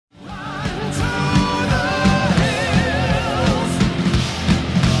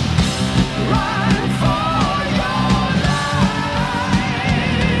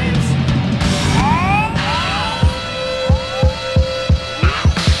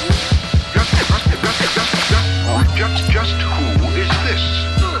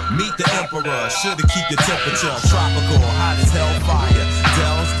camera, sure to keep your temperature tropical, hot as hellfire.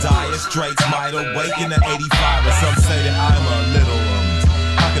 Dells, dire straits might awaken to 85, or some say that I'm a little,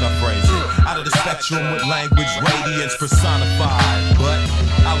 how can I phrase it? Out of the spectrum with language radiance personified. But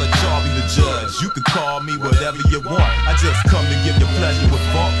I'll let y'all be the judge. You can call me whatever you want. I just come to give you pleasure with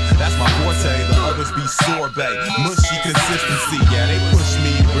funk. That's my forte, the others be sorbet. Mushy consistency, yeah, they push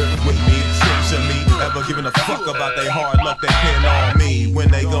me, rip with me, picture me. Ever giving a fuck about they hard luck they pin on me. When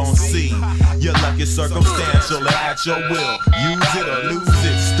they gon' see your luck is circumstantial and at your will. Use it or lose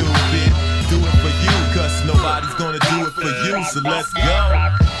it, stupid. Do it for you, cause nobody's gonna do it for you. So let's go.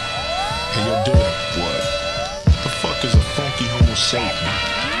 Hey, yo, dude. What? The fuck is a funky homo sapien?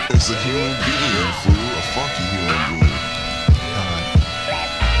 It's a human being, fool. A funky human being.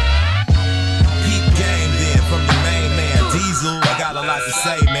 Peep game then from the main man, Diesel. I got a lot to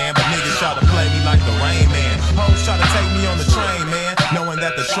say, man, but niggas try to play me like the Rain Man. Hoes try to take me on the train, man, knowing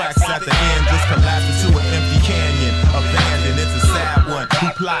that the tracks at the end just collapse into an empty canyon. Abandoned, it's a sad one. Who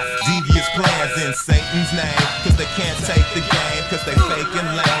plot devious plans in Satan's name? Cause they can't take the game, cause they fake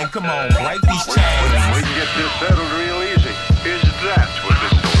and lame. Come on, break these chains. We can get this settled real easy. Is that what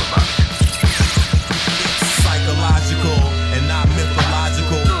this is all about? Psychological and not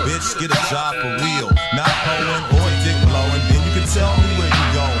mythological. Bitch, get a job for real. Not hoeing or dick blowing. Then you can tell me where you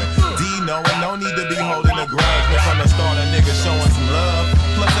going. D knowing, no need to be holding a grudge. When from the start a nigga showing some love.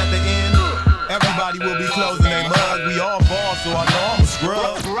 Plus at the end, everybody will be closing their mug. We all ball, so I know I'm a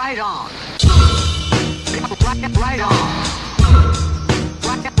scrub. Right on. Right on.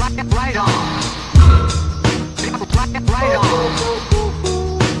 Right on.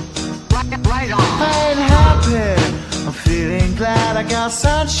 Right on. I ain't happy, I'm feeling glad I got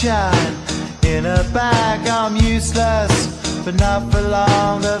sunshine in a bag. I'm useless, but not for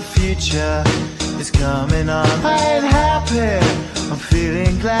long. The future is coming on. I ain't happy, I'm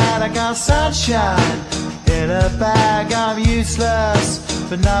feeling glad I got sunshine in a bag. I'm useless,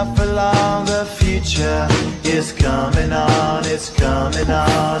 but not for long. The future is coming on. It's coming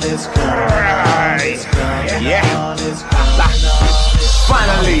on. It's coming on. It's coming on. It's coming on.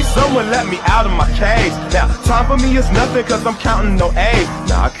 Finally, someone let me out of my cage. Now, time for me is nothing cause I'm counting no A's.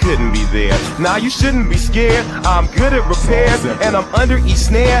 Nah, I couldn't be there. Nah, you shouldn't be scared. I'm good at repairs and I'm under each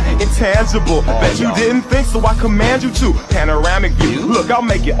snare. Intangible, bet you didn't think, so I command you to. Panoramic view, look, I'll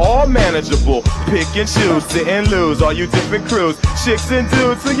make it all manageable. Pick and choose, sit and lose, all you different crews. Chicks and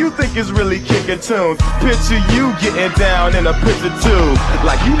dudes, who you think is really kicking tunes. Picture you getting down in a picture tube,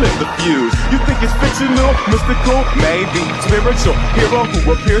 like you lit the fuse. You think it's fictional, mystical, maybe spiritual. Hero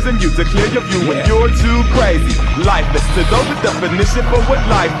who appears in you to clear your view when you're too crazy. Lifeless to those, the definition for what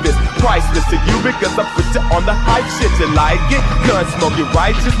life is. Priceless to you because I put you on the hype shit. You like it? Gun smoke, you're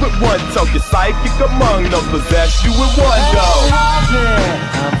righteous with one toe. You're psychic among those, possess you with one go.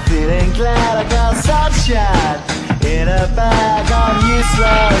 I'm feeling glad I got sunshine in a bag. I'm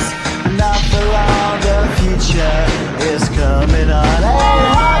useless, not for long. The future is coming on. Hey,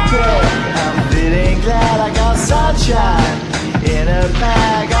 happy, I'm feeling glad I got sunshine in a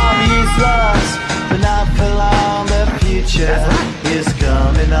bag. I'm useless, but not for long. The future is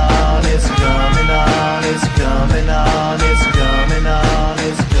coming on. It's coming on. It's coming on. It's coming on.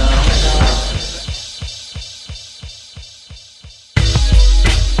 It's coming on.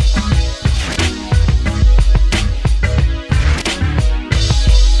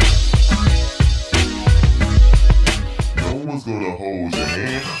 Gonna hold your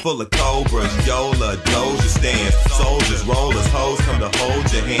hand. Full of cobras, Yola, Doja stands. Soldiers, rollers, hoes come to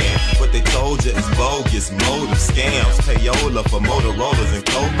hold your hand. What they told you is bogus, motive scams. Payola for Motorola's and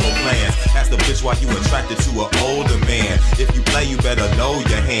cocoa plans. Ask the bitch why you attracted to an older man. If you play, you better know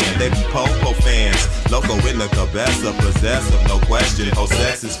your hand. They be Popo fans. Loco in the cabeza, possessive, no question. Oh,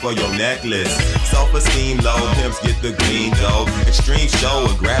 sex is for your necklace. Self-esteem low, pimps get the green dough. Extreme show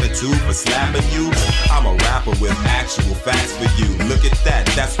of gratitude for slapping you. I'm a rapper with actual facts for you. Look at that,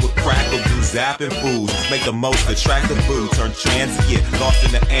 that's what crackle do. Zapping fools, make the most attractive food. Turn transient, lost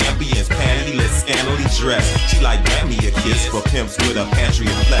in the ambience. Pantyless, scantily dressed. She like Grammy a kiss for pimps with a pantry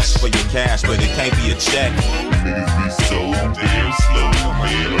of flesh. For your cash, but it can't be a check. Niggas be so damn slow,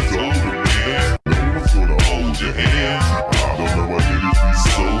 man. I told them, man. No one's gonna hold your hand. I don't know why niggas be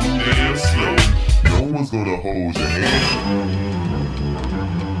so damn slow. No one's gonna hold your hand.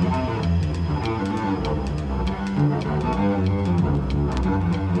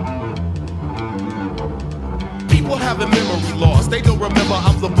 People having memory loss, they don't remember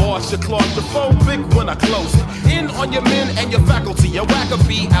I'm the boss. You're claustrophobic when I close it. In on your men and your faculty. Your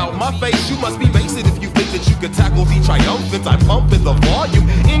wackaby out my face. You must be basic if you think that you could tackle the triumphant. I pump in the volume.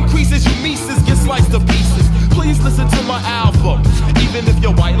 Increases your mimesis, get sliced to pieces. Please listen to my album. Even if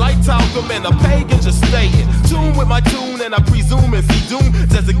you're white like talcum and a pagan, just stay in tune with my tune, and I presume and see doom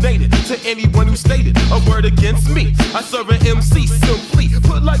designated to anyone who stated a word against me. I serve an MC simply.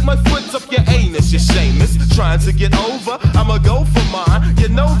 Put like my foot up your anus, you shameless. Trying to get over, I'ma go for mine. You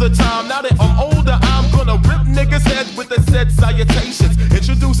know the time, now that I'm older, I'm gonna rip niggas' heads with the said salutations.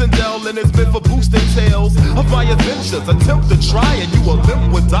 Introducing Dell and it's meant for boosting tales of my adventures. Attempt to try and you will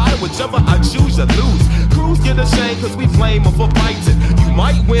limp or die, whichever I choose you lose. Crews get ashamed cause we blame them for biting. You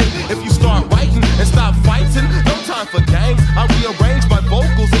might win if you start writing and stop fighting. No time for games, I rearrange my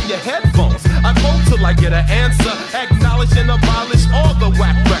vocals in your headphones. I vote till I get an answer, acknowledge and abolish all the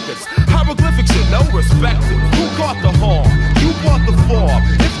whack records. Hieroglyphics should know respected. Who caught the horn? You bought the form.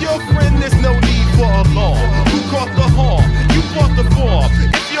 If you're a friend, there's no need for alarm. Who caught the horn? You bought the form.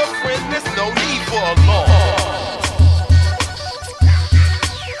 If you're a friend, there's no need for alarm.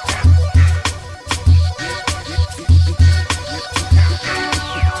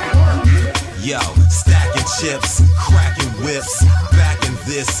 Yo, stacking chips, cracking whips, back in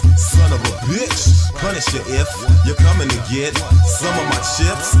this son of a bitch. Punish you if you're coming to get some of my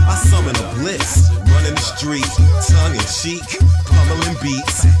chips. I summon a blitz, running the street, tongue in cheek, pummeling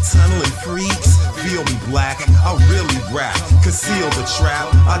beats, tunneling freaks. Feel me black, I really rap, conceal the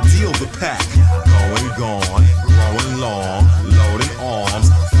trap, I deal the pack. Going gone, growing long, loading arms,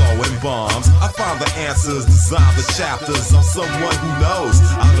 throwing bombs. I find the answers, design the chapters. I'm someone who knows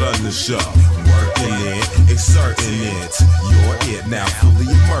I run the show. Working it, exerting it. You're it now, fully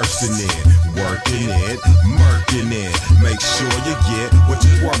immersed in it. Working it, murking it. Make sure you get what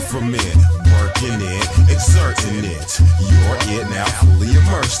you work from it. Working it, exerting it. You're it now, fully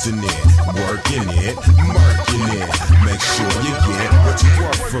immersed in it. Working it, murking it. Make sure you get what you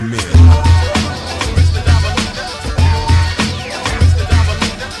work from it.